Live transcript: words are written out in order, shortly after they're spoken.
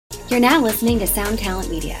You're now listening to Sound Talent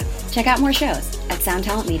Media. Check out more shows at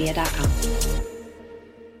soundtalentmedia.com.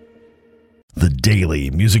 The Daily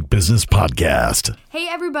Music Business Podcast. Hey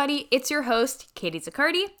everybody, it's your host, Katie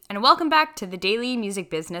Zaccardi, and welcome back to the Daily Music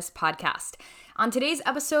Business Podcast. On today's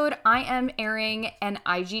episode, I am airing an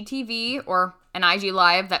IGTV, or an IG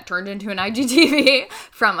Live that turned into an IGTV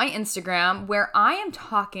from my Instagram, where I am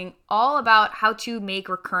talking all about how to make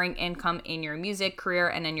recurring income in your music career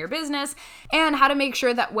and in your business, and how to make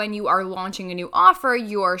sure that when you are launching a new offer,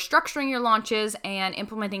 you are structuring your launches and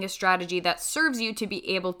implementing a strategy that serves you to be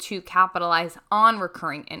able to capitalize on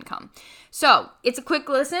recurring income. So it's a quick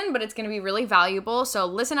listen, but it's going to be really valuable. So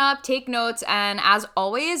listen up, take notes, and as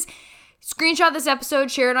always, screenshot this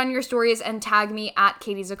episode, share it on your stories, and tag me at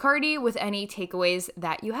Katie Zaccardi with any takeaways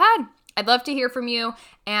that you had. I'd love to hear from you,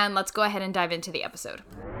 and let's go ahead and dive into the episode.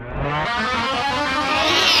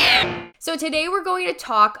 So today we're going to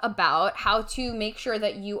talk about how to make sure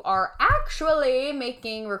that you are actually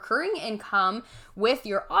making recurring income with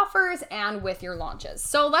your offers and with your launches.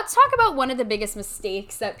 So let's talk about one of the biggest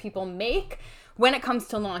mistakes that people make when it comes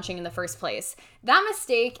to launching in the first place. That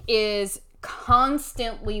mistake is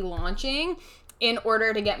constantly launching in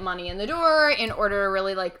order to get money in the door, in order to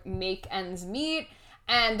really make ends meet.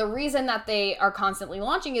 And the reason that they are constantly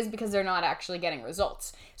launching is because they're not actually getting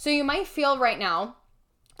results. So you might feel right now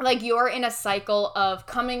like you're in a cycle of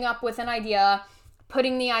coming up with an idea,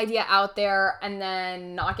 putting the idea out there, and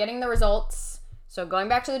then not getting the results. So going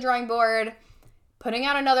back to the drawing board, putting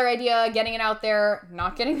out another idea, getting it out there,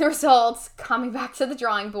 not getting the results, coming back to the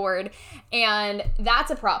drawing board. And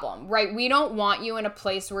that's a problem, right? We don't want you in a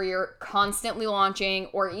place where you're constantly launching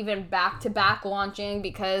or even back-to-back launching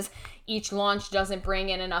because each launch doesn't bring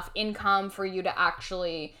in enough income for you to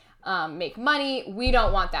actually make money. We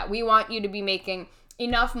don't want that. We want you to be making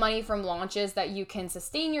enough money from launches that you can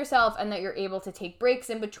sustain yourself and that you're able to take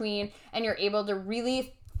breaks in between and you're able to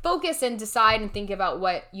really focus and decide and think about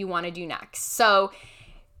what you want to do next. So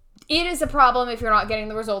it is a problem if you're not getting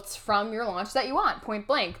the results from your launch that you want, point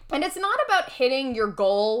blank. And it's not about hitting your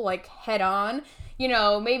goal head on. You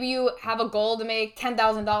know, maybe you have a goal to make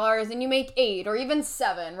 $10,000 and you make 8 or even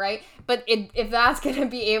 7, right? But if that's going to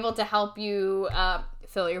be able to help you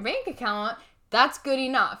fill your bank account, that's good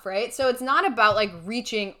enough, right? So it's not about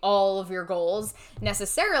reaching all of your goals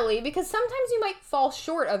necessarily, because sometimes you might fall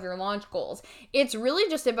short of your launch goals. It's really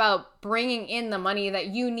just about bringing in the money that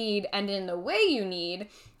you need and in the way you need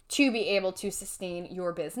to be able to sustain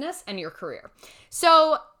your business and your career.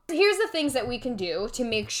 So here's the things that we can do to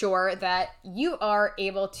make sure that you are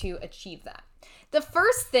able to achieve that. The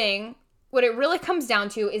first thing, what it really comes down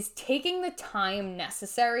to, is taking the time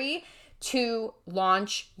necessary to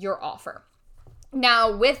launch your offer.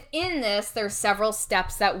 Now, within this, there's several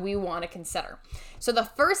steps that we want to consider. So the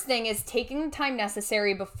first thing is taking the time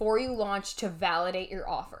necessary before you launch to validate your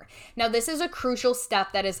offer. Now, this is a crucial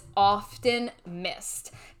step that is often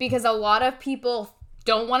missed because a lot of people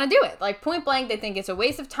don't want to do it. Point blank, they think it's a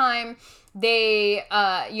waste of time. They,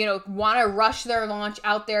 want to rush their launch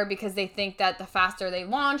out there because they think that the faster they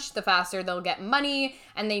launch, the faster they'll get money,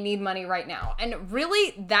 and they need money right now. And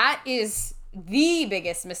really, that is the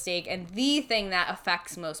biggest mistake and the thing that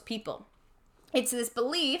affects most people. It's this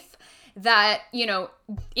belief that,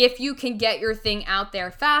 if you can get your thing out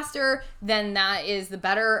there faster, then that is the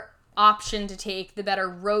better option to take, the better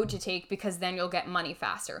road to take, because then you'll get money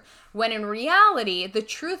faster. When in reality, the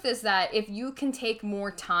truth is that if you can take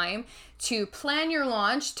more time to plan your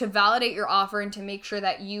launch, to validate your offer, and to make sure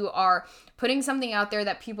that you are putting something out there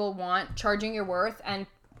that people want, charging your worth, and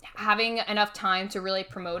having enough time to really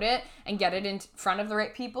promote it and get it in front of the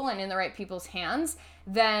right people and in the right people's hands,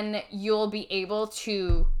 then you'll be able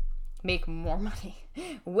to make more money,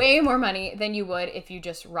 way more money than you would if you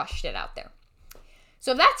just rushed it out there.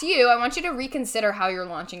 So if that's you, I want you to reconsider how you're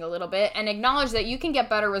launching a little bit and acknowledge that you can get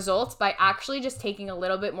better results by actually just taking a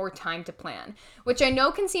little bit more time to plan, which I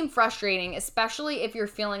know can seem frustrating, especially if you're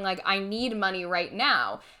feeling like I need money right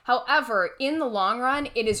now. However, in the long run,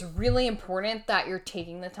 it is really important that you're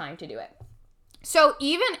taking the time to do it. So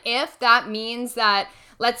even if that means that,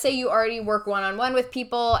 let's say you already work one-on-one with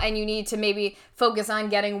people and you need to maybe focus on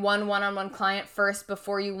getting one one-on-one client first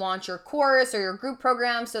before you launch your course or your group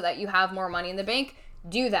program so that you have more money in the bank,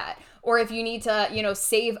 do that. Or if you need to,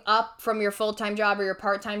 save up from your full-time job or your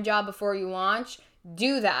part-time job before you launch,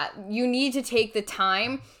 do that. You need to take the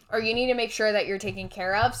time, or you need to make sure that you're taken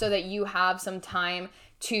care of so that you have some time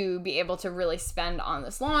to be able to really spend on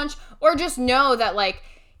this launch, or just know that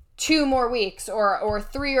 2 more weeks or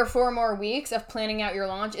 3 or 4 more weeks of planning out your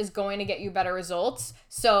launch is going to get you better results.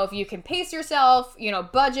 So if you can pace yourself,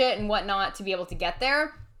 budget and whatnot to be able to get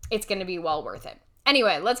there, it's going to be well worth it.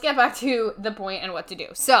 Anyway, let's get back to the point and what to do.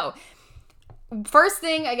 So first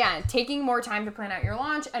thing, again, taking more time to plan out your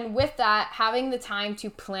launch, and with that, having the time to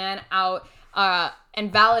plan out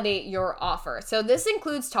and validate your offer. So this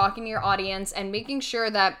includes talking to your audience and making sure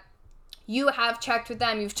that you have checked with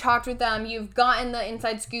them, you've talked with them, you've gotten the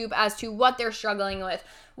inside scoop as to what they're struggling with,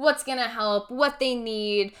 what's going to help, what they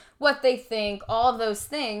need, what they think, all of those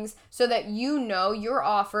things, so that you know your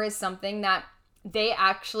offer is something that they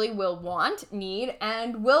actually will want, need,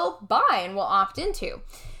 and will buy and will opt into.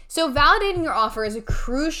 So validating your offer is a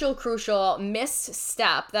crucial missed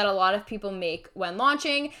step that a lot of people make when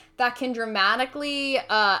launching that can dramatically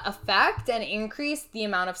affect and increase the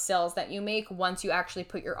amount of sales that you make once you actually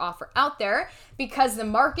put your offer out there, because the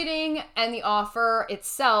marketing and the offer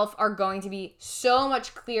itself are going to be so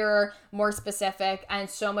much clearer, more specific, and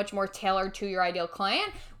so much more tailored to your ideal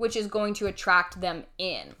client, which is going to attract them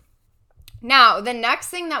in. Now, the next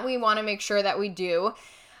thing that we want to make sure that we do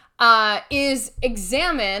is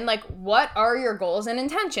examine, like, what are your goals and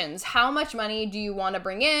intentions? How much money do you want to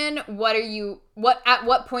bring in? At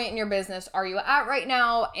what point in your business are you at right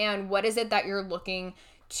now? And what is it that you're looking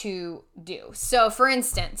to do? So for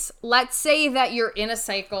instance, let's say that you're in a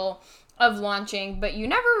cycle of launching, but you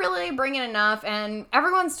never really bring in enough and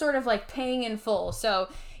everyone's sort of like paying in full. So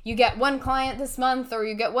you get one client this month, or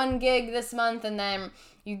you get one gig this month, and then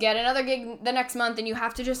you get another gig the next month, and you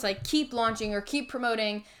have to just like keep launching or keep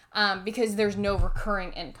promoting because there's no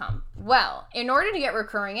recurring income. Well, in order to get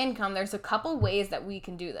recurring income, there's a couple ways that we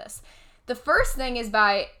can do this. The first thing is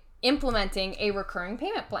by implementing a recurring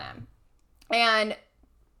payment plan and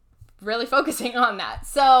really focusing on that.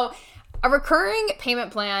 So a recurring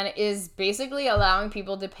payment plan is basically allowing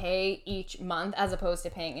people to pay each month as opposed to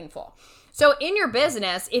paying in full. So in your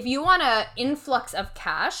business, if you want an influx of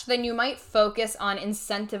cash, then you might focus on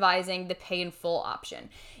incentivizing the pay in full option.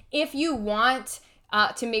 If you want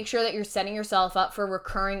to make sure that you're setting yourself up for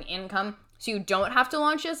recurring income so you don't have to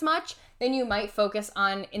launch as much, then you might focus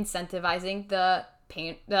on incentivizing the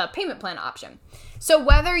payment plan option. So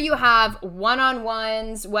whether you have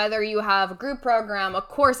one-on-ones, whether you have a group program, a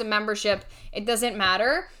course, a membership, it doesn't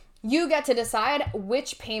matter. You get to decide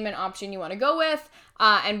which payment option you want to go with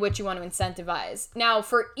and which you want to incentivize. Now,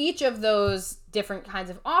 for each of those different kinds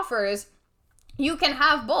of offers, you can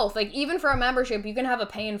have both. Like, even for a membership, you can have a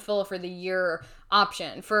pay in full for the year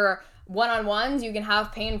option. For one-on-ones, you can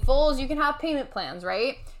have pay in fulls, you can have payment plans,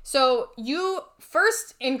 right? So you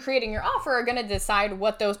first, in creating your offer, are going to decide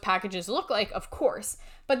what those packages look like, of course.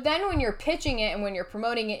 But then when you're pitching it and when you're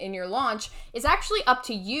promoting it in your launch, it's actually up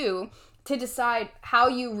to you to decide how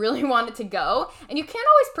you really want it to go. And you can't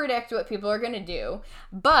always predict what people are going to do,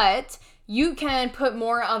 but you can put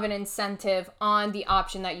more of an incentive on the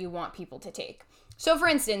option that you want people to take. So for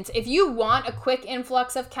instance, if you want a quick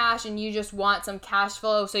influx of cash and you just want some cash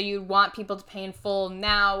flow, so you want people to pay in full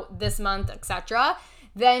now, this month, etc.,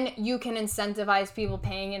 then you can incentivize people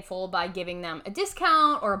paying in full by giving them a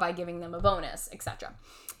discount or by giving them a bonus, etc.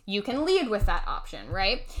 You can lead with that option,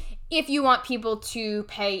 right? If you want people to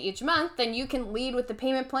pay each month, then you can lead with the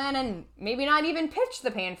payment plan and maybe not even pitch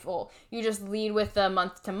the pay in full. You just lead with the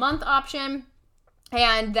month-to-month option.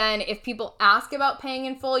 And then if people ask about paying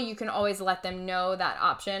in full, you can always let them know that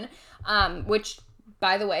option, which,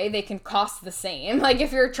 by the way, they can cost the same. Like,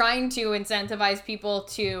 if you're trying to incentivize people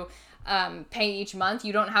to pay each month,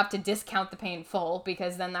 you don't have to discount the pay in full,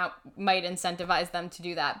 because then that might incentivize them to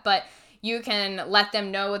do that. But you can let them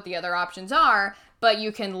know what the other options are, but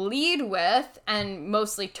you can lead with and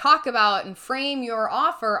mostly talk about and frame your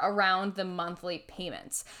offer around the monthly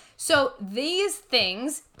payments. So these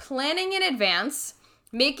things, planning in advance,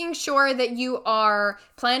 making sure that you are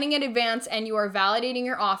planning in advance and you are validating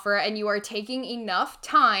your offer and you are taking enough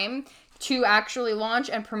time to actually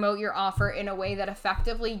launch and promote your offer in a way that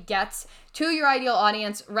effectively gets to your ideal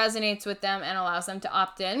audience, resonates with them, and allows them to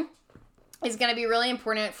opt in, is going to be really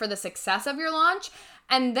important for the success of your launch.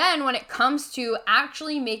 And then when it comes to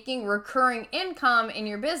actually making recurring income in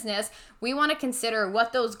your business, we want to consider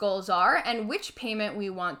what those goals are and which payment we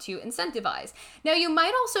want to incentivize. Now, you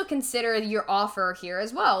might also consider your offer here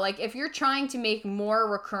as well. Like, if you're trying to make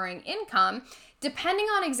more recurring income, depending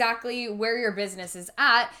on exactly where your business is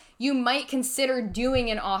at, you might consider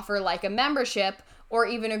doing an offer like a membership or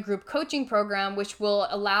even a group coaching program, which will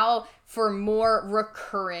allow for more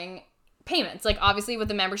recurring payments. Like, obviously with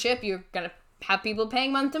the membership, you're going to have people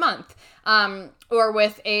paying month to month. Or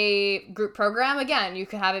with a group program, again, you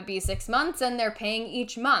could have it be 6 months and they're paying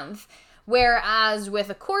each month. Whereas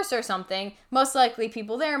with a course or something, most likely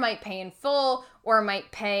people there might pay in full or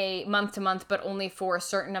might pay month to month, but only for a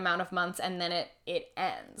certain amount of months, and then it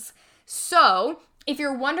ends. So If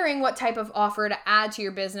you're wondering what type of offer to add to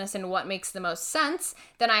your business and what makes the most sense,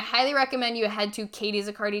 then I highly recommend you head to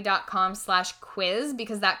katiezaccardi.com/quiz,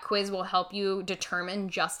 because that quiz will help you determine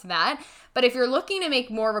just that. But if you're looking to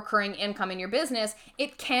make more recurring income in your business,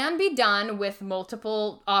 it can be done with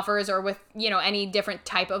multiple offers or with, any different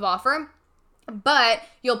type of offer. But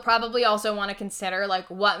you'll probably also want to consider like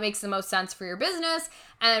what makes the most sense for your business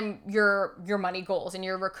and your money goals and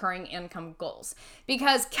your recurring income goals.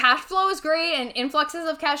 Because cash flow is great and influxes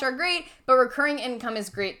of cash are great, but recurring income is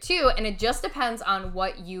great too. And it just depends on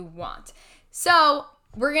what you want. So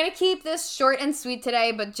we're going to keep this short and sweet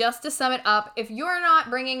today, but just to sum it up, if you're not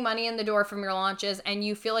bringing money in the door from your launches and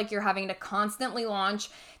you feel like you're having to constantly launch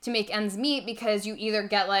to make ends meet because you either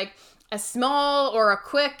get like a small or a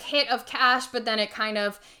quick hit of cash, but then it kind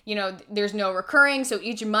of, there's no recurring. So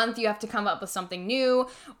each month you have to come up with something new,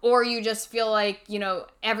 or you just feel like,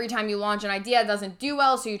 every time you launch an idea, it doesn't do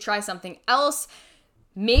well. So you try something else.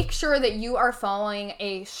 Make sure that you are following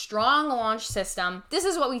a strong launch system. This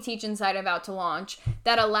is what we teach inside of Out to Launch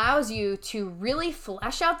that allows you to really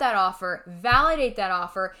flesh out that offer, validate that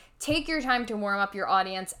offer, take your time to warm up your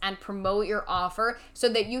audience and promote your offer so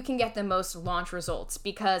that you can get the most launch results,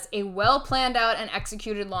 because a well planned out and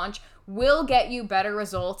executed launch will get you better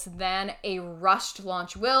results than a rushed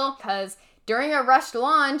launch will, because during a rushed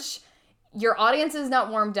launch, your audience is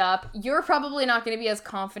not warmed up. You're probably not going to be as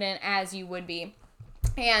confident as you would be.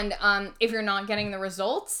 And if you're not getting the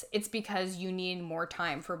results, it's because you need more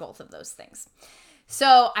time for both of those things.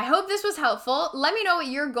 So I hope this was helpful. Let me know what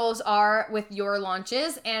your goals are with your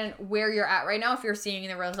launches and where you're at right now, if you're seeing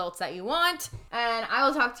the results that you want. And I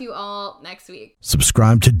will talk to you all next week.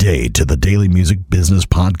 Subscribe today to the Daily Music Business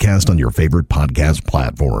Podcast on your favorite podcast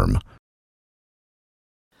platform.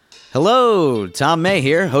 Hello, Tom May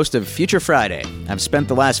here, host of Future Friday. I've spent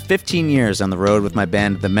the last 15 years on the road with my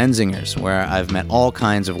band, the Menzingers, where I've met all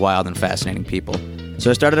kinds of wild and fascinating people. So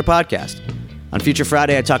I started a podcast. On Future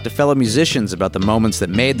Friday, I talk to fellow musicians about the moments that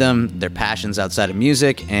made them, their passions outside of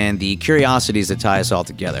music, and the curiosities that tie us all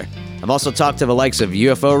together. I've also talked to the likes of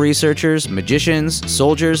UFO researchers, magicians,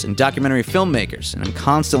 soldiers, and documentary filmmakers, and I'm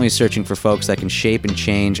constantly searching for folks that can shape and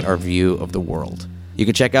change our view of the world. You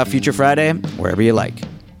can check out Future Friday wherever you like.